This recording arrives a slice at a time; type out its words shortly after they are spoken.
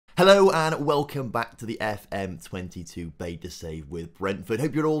Hello and welcome back to the FM22 beta save with Brentford.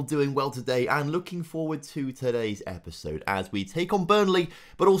 Hope you're all doing well today and looking forward to today's episode as we take on Burnley,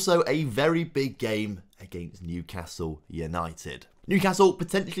 but also a very big game against Newcastle United. Newcastle,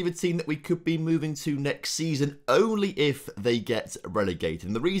 potentially the team that we could be moving to next season only if they get relegated.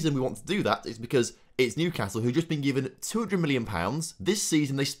 And the reason we want to do that is because it's Newcastle who've just been given £200 million. This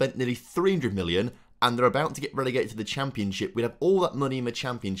season they spent nearly £300 million. And they're about to get relegated to the Championship. We'd have all that money in the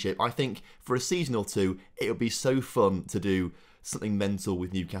Championship. I think for a season or two, it would be so fun to do something mental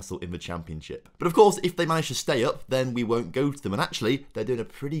with Newcastle in the Championship. But of course, if they manage to stay up, then we won't go to them. And actually, they're doing a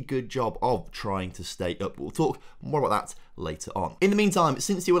pretty good job of trying to stay up. We'll talk more about that later on. In the meantime,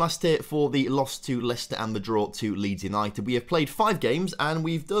 since you were last here for the loss to Leicester and the draw to Leeds United, we have played 5 games and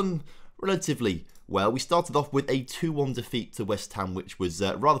we've done relatively well. We started off with a 2-1 defeat to West Ham, which was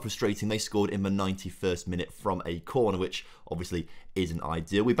rather frustrating. They scored in the 91st minute from a corner, which obviously isn't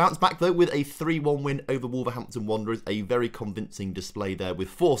ideal. We bounced back though with a 3-1 win over Wolverhampton Wanderers, a very convincing display there with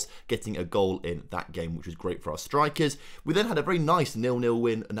Force getting a goal in that game, which was great for our strikers. We then had a very nice 0-0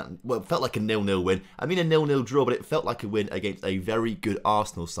 win, and that, well, it felt like a 0-0 win. I mean a 0-0 draw, but it felt like a win against a very good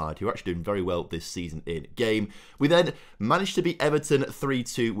Arsenal side who are actually doing very well this season in game. We then managed to beat Everton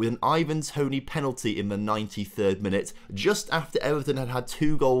 3-2 with an Ivan Toney penalty in the 93rd minute, just after Everton had had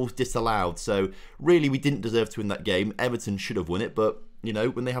 2 goals disallowed. So really we didn't deserve to win that game. Everton should have won it, but you know,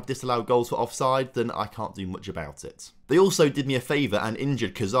 when they have disallowed goals for offside, then I can't do much about it. They also did me a favour and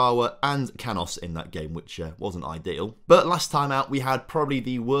injured Kazawa and Canos in that game, which wasn't ideal. But last time out, we had probably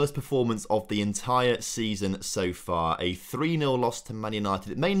the worst performance of the entire season so far. A 3-0 loss to Man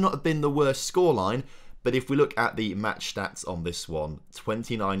United. It may not have been the worst scoreline, but if we look at the match stats on this one,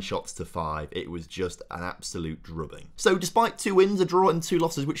 29 shots to 5, it was just an absolute drubbing. So despite 2 wins, a draw and 2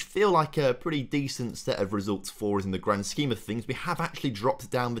 losses, which feel like a pretty decent set of results for us in the grand scheme of things, we have actually dropped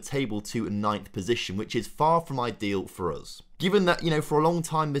down the table to 9th position, which is far from ideal for us. Given that, you know, for a long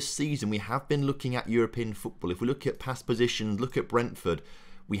time this season, we have been looking at European football. If we look at past positions, look at Brentford,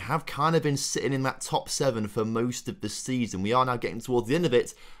 we have kind of been sitting in that top 7 for most of the season. We are now getting towards the end of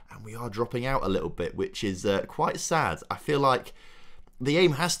it, and we are dropping out a little bit, which is quite sad. I feel like the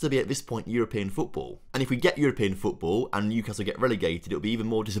aim has to be at this point European football. And if we get European football and Newcastle get relegated, it'll be even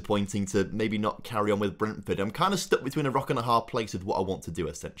more disappointing to maybe not carry on with Brentford. I'm kind of stuck between a rock and a hard place with what I want to do,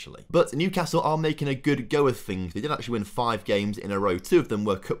 essentially. But Newcastle are making a good go of things. They did actually win 5 games in a row. 2 of them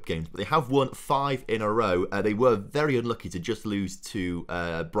were cup games, but they have won 5 in a row. They were very unlucky to just lose to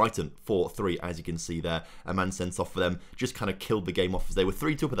Brighton 4-3, as you can see there. A man sent off for them just kind of killed the game off as they were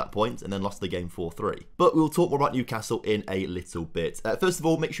 3-2 up at that point and then lost the game 4-3. But we'll talk more about Newcastle in a little bit. First of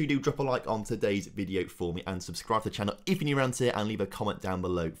all, make sure you do drop a like on today's video for me and subscribe to the channel if you're new around here and leave a comment down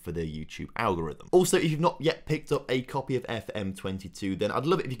below for the YouTube algorithm. Also, if you've not yet picked up a copy of FM22, then I'd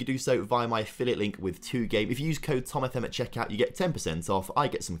love it if you could do so via my affiliate link with 2Game. If you use code TomFM at checkout, you get 10% off, I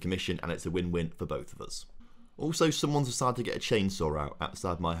get some commission, and it's a win-win for both of us. Also, someone's decided to get a chainsaw out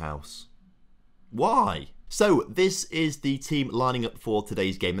outside my house. Why? So, this is the team lining up for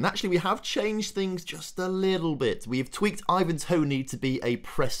today's game, and actually we have changed things just a little bit. We've tweaked Ivan Toney to be a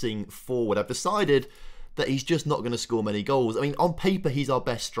pressing forward. I've decided that he's just not going to score many goals. I mean, on paper he's our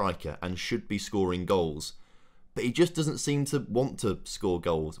best striker and should be scoring goals, but he just doesn't seem to want to score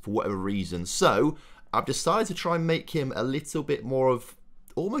goals for whatever reason. So, I've decided to try and make him a little bit more of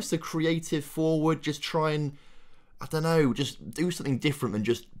almost a creative forward, just try and, I don't know, just do something different than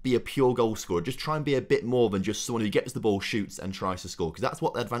just be a pure goal scorer. Just try and be a bit more than just someone who gets the ball, shoots and tries to score. Because that's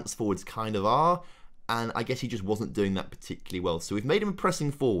what the advanced forwards kind of are. And I guess he just wasn't doing that particularly well. So we've made him a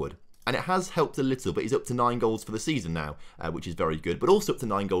pressing forward. And it has helped a little, but he's up to 9 goals for the season now, which is very good. But also up to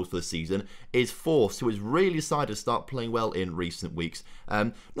 9 goals for the season is Force, who has really decided to start playing well in recent weeks.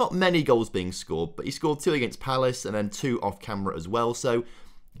 Not many goals being scored, but he scored 2 against Palace and then 2 off camera as well. So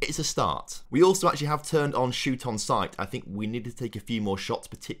it's a start. We also actually have turned on shoot on sight. I think we need to take a few more shots,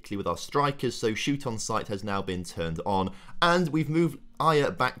 particularly with our strikers, so shoot on sight has now been turned on. And we've moved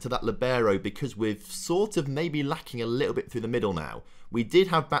Aya back to that libero because we're sort of maybe lacking a little bit through the middle now. We did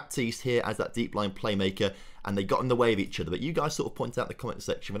have Baptiste here as that deep line playmaker, and they got in the way of each other, but you guys sort of pointed out in the comment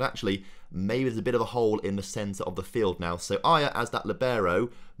section that actually maybe there's a bit of a hole in the centre of the field now, so Aya as that libero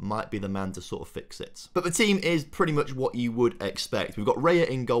might be the man to sort of fix it. But the team is pretty much what you would expect. We've got Raya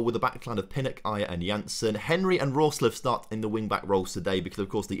in goal with a backline of Pinnock, Aya and Janssen. Henry and Rorslev start in the wing-back roles today because of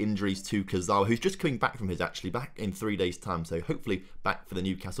course the injuries to Kazawa, who's just coming back from his back in 3 days time, so hopefully back back for the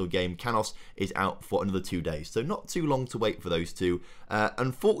Newcastle game. Canos is out for another 2 days, so not too long to wait for those two.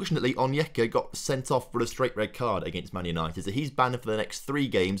 Unfortunately, Onyeka got sent off for a straight red card against Man United, so he's banned for the next 3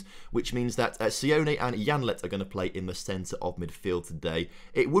 games, which means that Sione and Janlet are going to play in the centre of midfield today.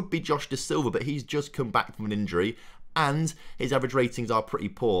 It would be Josh Da Silva, but he's just come back from an injury, and his average ratings are pretty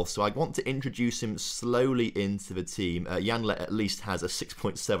poor, so I want to introduce him slowly into the team. Janlet at least has a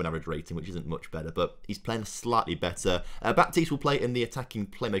 6.7 average rating, which isn't much better, but he's playing slightly better. Baptiste will play in the attacking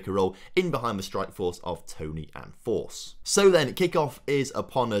playmaker role in behind the strike force of Tony and Force. So then, kickoff is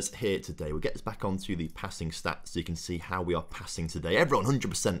upon us here today. We'll get us back onto the passing stats so you can see how we are passing today. Everyone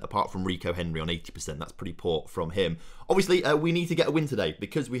 100% apart from Rico Henry on 80%. That's pretty poor from him. Obviously, we need to get a win today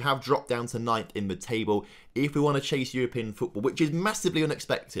because we have dropped down to 9th in the table. If we want to chase European football, which is massively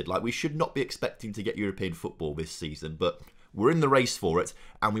unexpected, like we should not be expecting to get European football this season, but we're in the race for it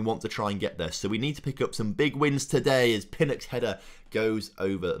and we want to try and get there. So we need to pick up some big wins today as Pinnock's header goes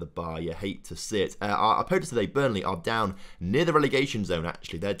over the bar. You hate to see it. Our opponents today, Burnley, are down near the relegation zone,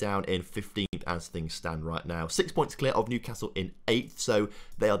 actually. They're down in 15th as things stand right now. 6 points clear of Newcastle in 8th, so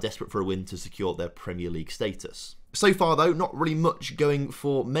they are desperate for a win to secure their Premier League status. So far, though, not really much going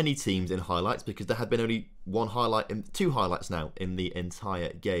for many teams in highlights because there have been only two highlights now in the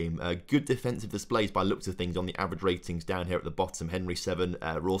entire game. Good defensive displays by looks of things on the average ratings down here at the bottom. Henry 7,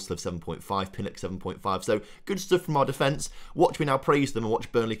 Rawslev 7.5, Pinnock 7.5. So good stuff from our defence. Watch me now praise them and watch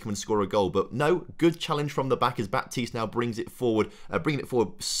Burnley come and score a goal. But no, good challenge from the back as Baptiste now brings it forward, bringing it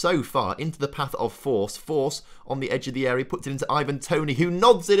forward so far into the path of Force. Force on the edge of the area puts it into Ivan Toney, who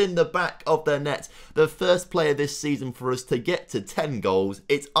nods it in the back of their net. The first player this season for us to get to 10 goals.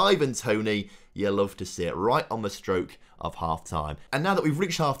 It's Ivan Toney. You love to see it, right on the stroke of half-time. And now that we've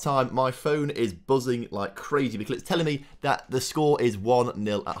reached half-time, my phone is buzzing like crazy because it's telling me that the score is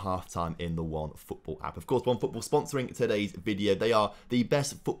 1-0 at half-time in the OneFootball app. Of course, OneFootball sponsoring today's video. They are the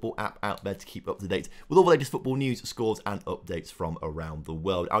best football app out there to keep up to date with all the latest football news, scores and updates from around the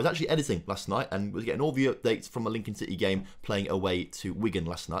world. I was actually editing last night and was getting all the updates from a Lincoln City game playing away to Wigan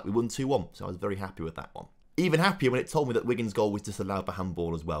last night. We won 2-1, so I was very happy with that one. Even happier when it told me that Wigan's goal was disallowed for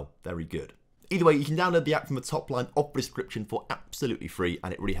handball as well. Very good. Either way, you can download the app from the top line of the description for absolutely free,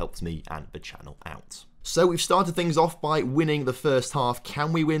 and it really helps me and the channel out. So we've started things off by winning the first half.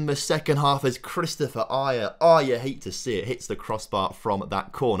 Can we win the second half as Christopher Ayer, you hate to see it, hits the crossbar from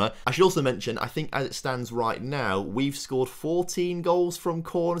that corner? I should also mention, I think as it stands right now, we've scored 14 goals from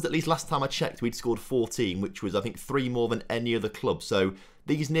corners. At least last time I checked, we'd scored 14, which was, I think, 3 more than any other club. So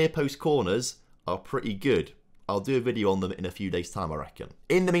these near-post corners are pretty good. I'll do a video on them in a few days' time, I reckon.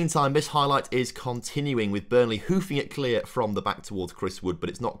 In the meantime, this highlight is continuing with Burnley hoofing it clear from the back towards Chris Wood, but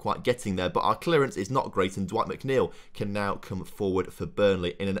it's not quite getting there. But our clearance is not great, and Dwight McNeil can now come forward for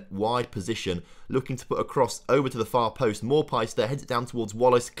Burnley in a wide position, looking to put a cross over to the far post. Morpice there, heads it down towards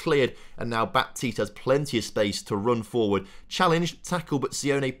Wallace, cleared, and now Baptiste has plenty of space to run forward. Challenged, tackle, but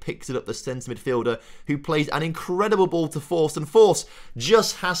Sione picks it up, the centre midfielder, who plays an incredible ball to Force, and Force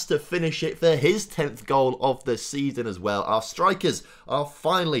just has to finish it for his 10th goal of the season as well. Our strikers are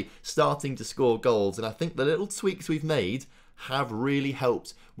finally starting to score goals, and I think the little tweaks we've made have really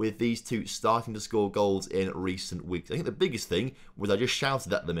helped with these two starting to score goals in recent weeks. I think the biggest thing was I just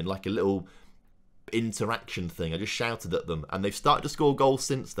shouted at them in like a little interaction thing. I just shouted at them and they've started to score goals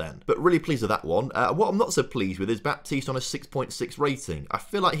since then. But really pleased with that one. What I'm not so pleased with is Baptiste on a 6.6 rating. I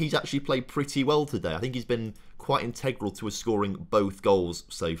feel like he's actually played pretty well today. I think he's been quite integral to us scoring both goals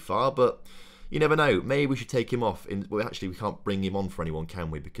so far, but you never know. Maybe we should take him off. Well, actually, we can't bring him on for anyone,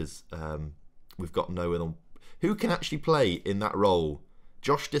 can we? Because we've got no one. Who can actually play in that role?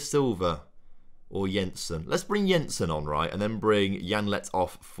 Josh Da Silva or Jensen? Let's bring Jensen on, right? And then bring Janlet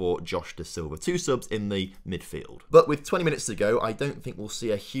off for Josh Da Silva. 2 subs in the midfield. But with 20 minutes to go, I don't think we'll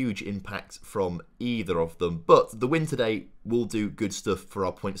see a huge impact from either of them. But the win today will do good stuff for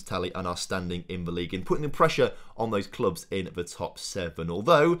our points tally and our standing in the league and putting the pressure on those clubs in the top 7.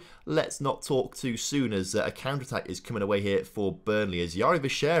 Although, let's not talk too soon as a counter-attack is coming away here for Burnley as Yari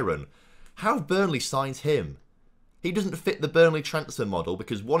Visharan. How have Burnley signed him? He doesn't fit the Burnley transfer model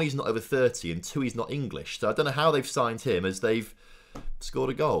because 1, he's not over 30 and 2, he's not English. So I don't know how they've signed him as they've scored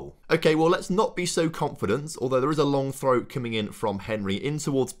a goal. Okay, well, let's not be so confident, although there is a long throw coming in from Henry in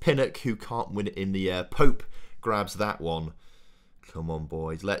towards Pinnock, who can't win it in the air. Pope grabs that one. Come on,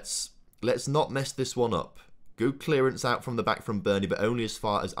 boys. Let's not mess this one up. Good clearance out from the back from Burnley, but only as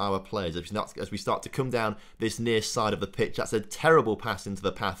far as our players. As we start to come down this near side of the pitch, that's a terrible pass into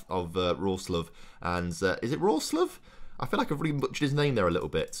the path of Rawslev. And is it Rawslev? I feel like I've really butchered his name there a little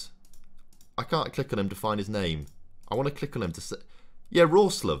bit. I can't click on him to find his name. I want to click on him to say... Yeah,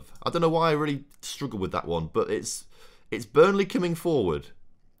 Rawslev. I don't know why I really struggle with that one, but it's It's Burnley coming forward.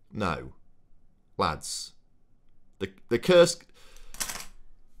 No. Lads. The curse...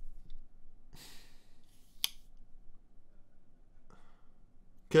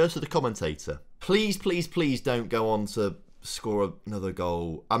 Curse of the commentator. Please, please, please don't go on to score another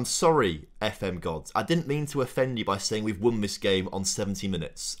goal. I'm sorry, FM gods. I didn't mean to offend you by saying we've won this game on 70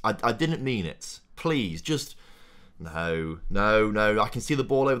 minutes. I didn't mean it. Please, just... No. I can see the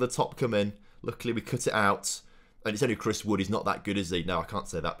ball over the top come in. Luckily, we cut it out. And it's only Chris Wood. He's not that good, is he? No, I can't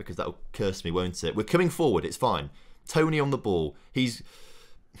say that because that'll curse me, won't it? We're coming forward. It's fine. Tony on the ball. He's...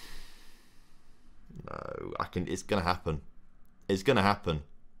 No, It's going to happen. It's going to happen.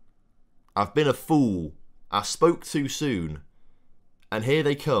 I've been a fool. I spoke too soon. And here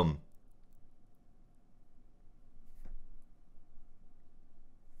they come.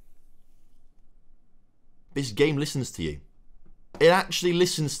 This game listens to you. It actually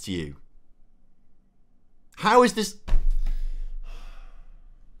listens to you. How is this...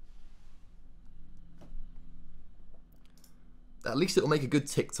 At least it'll make a good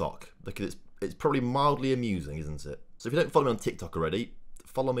TikTok. Because it's probably mildly amusing, isn't it? So if you don't follow me on TikTok already,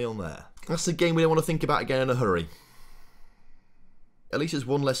 follow me on there. That's a game we don't want to think about again in a hurry. At least there's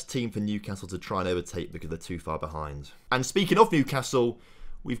one less team for Newcastle to try and overtake because they're too far behind. And speaking of Newcastle,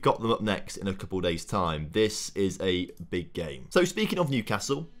 we've got them up next in a couple of days' time. This is a big game. So speaking of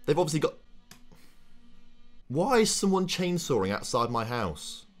Newcastle, they've obviously got... Why is someone chainsawing outside my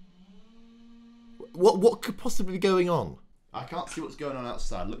house? What could possibly be going on? I can't see what's going on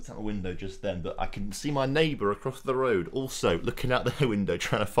outside. I looked out my window just then, but I can see my neighbour across the road also looking out their window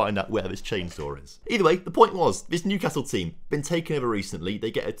trying to find out where this chainsaw is. Either way, the point was, this Newcastle team, been taken over recently.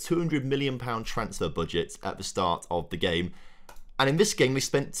 They get a £200 million transfer budget at the start of the game. And in this game, they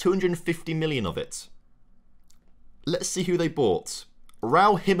spent 250 million of it. Let's see who they bought.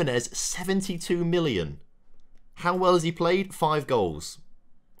 Raul Jimenez, 72 million. How well has he played? 5 goals.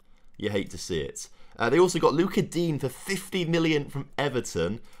 You hate to see it. They also got Luca Dean for 50 million from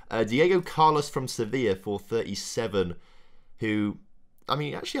Everton. Diego Carlos from Sevilla for 37, who, I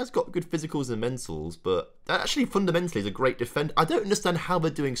mean, actually has got good physicals and mentals, but actually fundamentally is a great defender. I don't understand how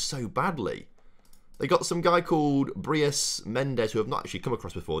they're doing so badly. They got some guy called Brias Mendes, who I've not actually come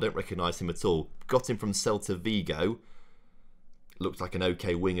across before. Don't recognise him at all. Got him from Celta Vigo. Looked like an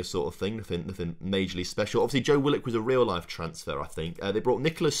okay winger sort of thing, nothing majorly special. Obviously, Joe Willock was a real-life transfer, I think. They brought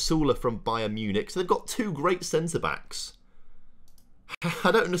Nicolas Sula from Bayern Munich, so they've got 2 great centre-backs.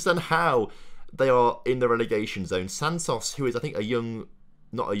 I don't understand how they are in the relegation zone. Santos, who is, I think,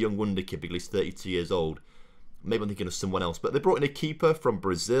 not a young wonder kid, because he's 32 years old. Maybe I'm thinking of someone else. But they brought in a keeper from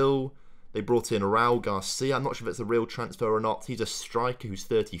Brazil. They brought in Raul Garcia. I'm not sure if it's a real transfer or not. He's a striker who's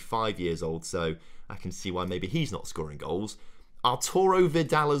 35 years old, so I can see why maybe he's not scoring goals. Arturo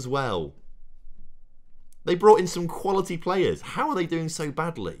Vidal as well. They brought in some quality players. How are they doing so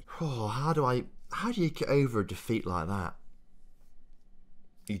badly? Oh, how do you get over a defeat like that?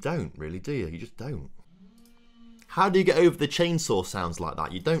 You don't really, do you? You just don't. How do you get over the chainsaw sounds like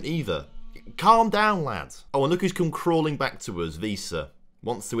that? You don't either. Calm down, lad. Oh, and look who's come crawling back to us. Visa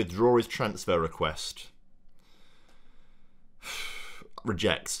wants to withdraw his transfer request.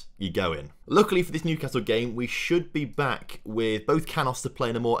 Reject. You go in. Luckily for this Newcastle game, we should be back with both Canos to play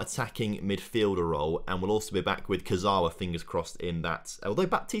in a more attacking midfielder role, and we'll also be back with Kazawa, fingers crossed, in that. Although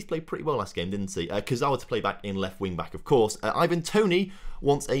Baptiste played pretty well last game, didn't he? Kazawa to play back in left wing back, of course. Ivan Toney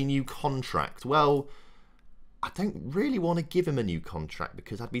wants a new contract. Well, I don't really want to give him a new contract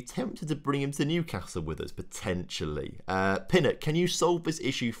because I'd be tempted to bring him to Newcastle with us, potentially. Pinnock, can you solve this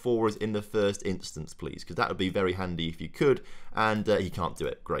issue for us in the first instance, please? Because that would be very handy if you could. And he can't do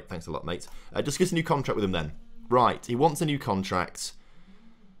it. Great, thanks a lot, mate. Discuss a new contract with him then. Right, he wants a new contract.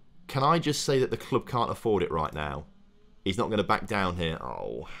 Can I just say that the club can't afford it right now? He's not going to back down here.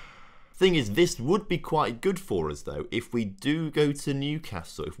 Oh. Thing is, this would be quite good for us, though, if we do go to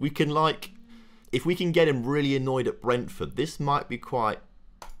Newcastle. If we can get him really annoyed at Brentford, this might be quite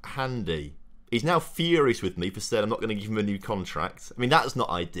handy. He's now furious with me for saying I'm not going to give him a new contract. I mean, that's not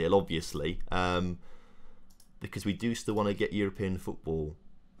ideal, obviously, because we do still want to get European football.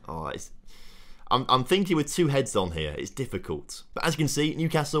 Oh, I'm thinking with 2 heads on here. It's difficult. But as you can see,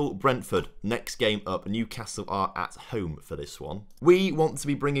 Newcastle, Brentford, next game up. Newcastle are at home for this one. We want to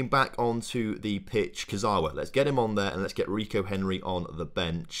be bringing back onto the pitch Kazawa. Let's get him on there and let's get Rico Henry on the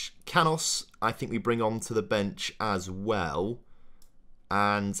bench. Canos, I think we bring on to the bench as well.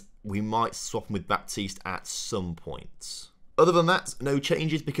 And we might swap him with Baptiste at some point. Other than that, no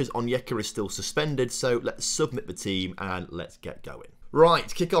changes because Onyeka is still suspended. So let's submit the team and let's get going. Right,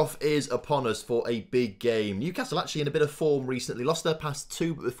 kickoff is upon us for a big game. Newcastle actually in a bit of form recently. Lost their past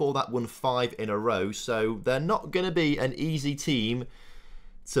 2, but before that won 5 in a row. So they're not going to be an easy team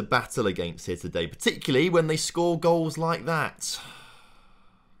to battle against here today. Particularly when they score goals like that.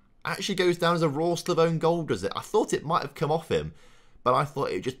 Actually goes down as a Rorslev own goal, does it? I thought it might have come off him. But I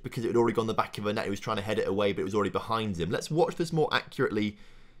thought it just because it had already gone the back of the net. He was trying to head it away, but it was already behind him. Let's watch this more accurately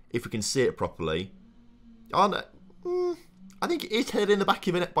if we can see it properly. Oh, no. I think it is headed in the back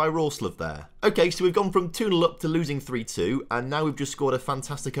of the net by Rorslev there. Okay, so we've gone from 2-0 up to losing 3-2, and now we've just scored a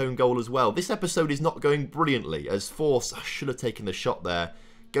fantastic own goal as well. This episode is not going brilliantly, as Force, I should have taken the shot there,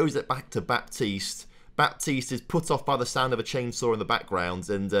 goes it back to Baptiste. Baptiste is put off by the sound of a chainsaw in the background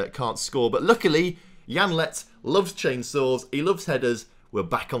and can't score, but luckily, Janlet loves chainsaws, he loves headers, we're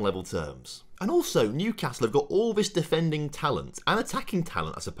back on level terms. And also, Newcastle have got all this defending talent, and attacking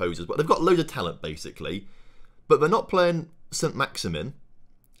talent, I suppose, as well. They've got loads of talent, basically, but they're not playing St. Maximin,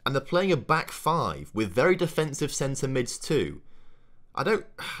 and they're playing a back 5 with very defensive centre mids too. I don't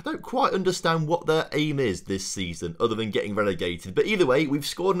quite understand what their aim is this season other than getting relegated. But either way, we've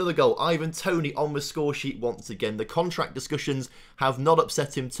scored another goal. Ivan Toney on the score sheet once again. The contract discussions have not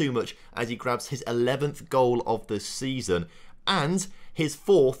upset him too much as he grabs his 11th goal of the season and his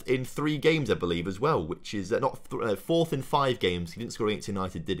 4th in 3 games, I believe, as well, which is not 4th in 5 games. He didn't score against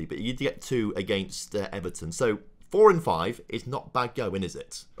United, did he? But he did get 2 against Everton. So 4 in 5 is not bad going, is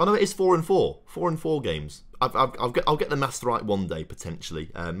it? Oh no, it is 4 in 4. 4 in 4 games. I'll get the maths right one day, potentially.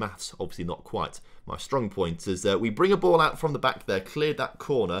 Maths, obviously not quite my strong point. As we bring a ball out from the back there, cleared that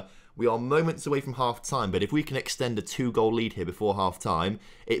corner. We are moments away from half-time, but if we can extend a 2-goal lead here before half-time,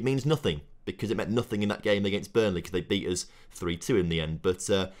 it means nothing, because it meant nothing in that game against Burnley, because they beat us 3-2 in the end. But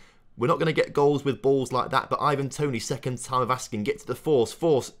we're not going to get goals with balls like that. But Ivan Toney, second time of asking, get to the Force.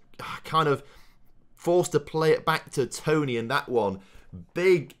 Force kind of forced to play it back to Toney, and that one,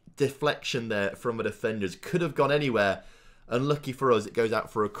 big deflection there from the defenders. Could have gone anywhere. Unlucky for us, it goes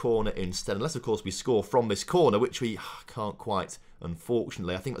out for a corner instead. Unless, of course, we score from this corner, which we can't quite,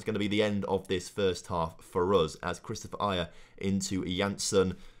 unfortunately. I think that's going to be the end of this first half for us, as Christopher Ayer into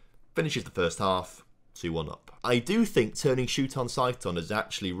Janssen finishes the first half 2-1 up. I do think turning shoot on sight on has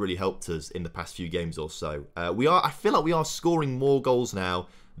actually really helped us in the past few games or so. I feel like we are scoring more goals now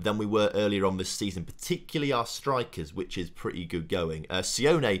than we were earlier on this season, particularly our strikers, which is pretty good going.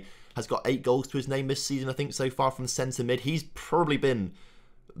 Sione has got 8 goals to his name this season, I think, so far from centre mid. He's probably been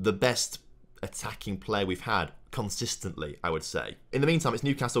the best attacking player we've had consistently, I would say. In the meantime, it's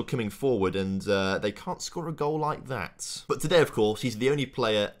Newcastle coming forward, and they can't score a goal like that. But today, of course, he's the only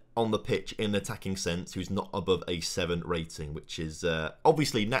player on the pitch in an attacking sense who's not above a 7 rating, which is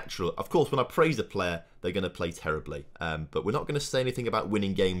obviously natural. Of course, when I praise a player, they're going to play terribly. But we're not going to say anything about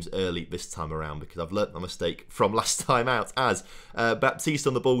winning games early this time around, because I've learnt my mistake from last time out, as Baptiste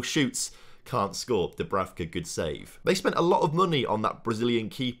on the ball shoots, can't score. Dubravka, good save. They spent a lot of money on that Brazilian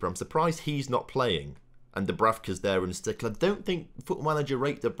keeper. I'm surprised he's not playing, and Dubravka's there in stickler. I don't think Football Manager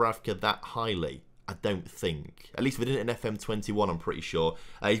rate Dubravka that highly. I don't think. At least within an FM21, I'm pretty sure.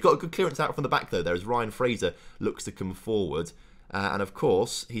 He's got a good clearance out from the back, though, there, as Ryan Fraser looks to come forward. And, of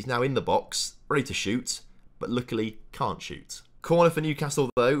course, he's now in the box, ready to shoot, but luckily can't shoot. Corner for Newcastle,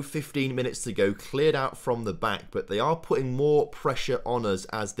 though. 15 minutes to go. Cleared out from the back, but they are putting more pressure on us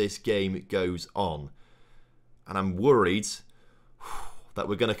as this game goes on. And I'm worried that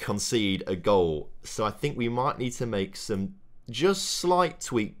we're going to concede a goal. So I think we might need to make some just slight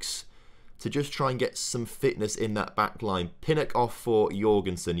tweaks to just try and get some fitness in that back line. Pinnock off for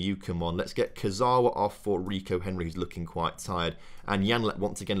Jorgensen, you come on. Let's get Kazawa off for Rico Henry, who's looking quite tired. And Janlet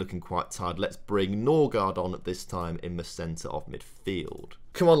once again looking quite tired. Let's bring Norgard on at this time in the centre of midfield.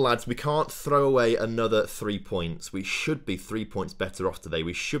 Come on, lads, we can't throw away another 3 points. We should be 3 points better off today.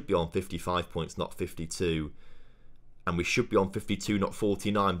 We should be on 55 points, not 52. And we should be on 52, not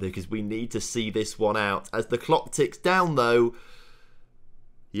 49, because we need to see this one out. As the clock ticks down, though,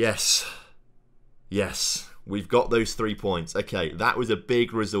 yes, we've got those 3 points. Okay, that was a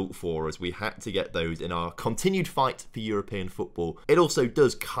big result for us. We had to get those in our continued fight for European football. It also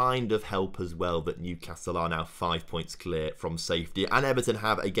does kind of help as well that Newcastle are now 5 points clear from safety, and Everton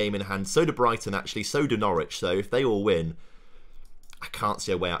have a game in hand. So do Brighton, actually. So do Norwich. So if they all win, I can't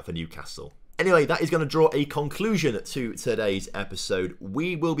see a way out for Newcastle. Anyway, that is going to draw a conclusion to today's episode.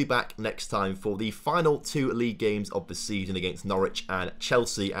 We will be back next time for the final 2 league games of the season against Norwich and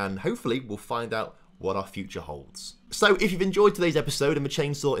Chelsea, and hopefully we'll find out what our future holds. So if you've enjoyed today's episode and the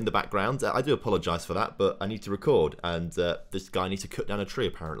chainsaw in the background, I do apologise for that, but I need to record, and this guy needs to cut down a tree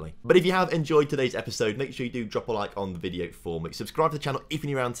apparently. But if you have enjoyed today's episode, make sure you do drop a like on the video for me, subscribe to the channel if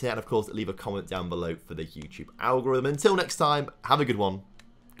you're new around here, and of course leave a comment down below for the YouTube algorithm. Until next time, have a good one.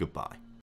 Goodbye.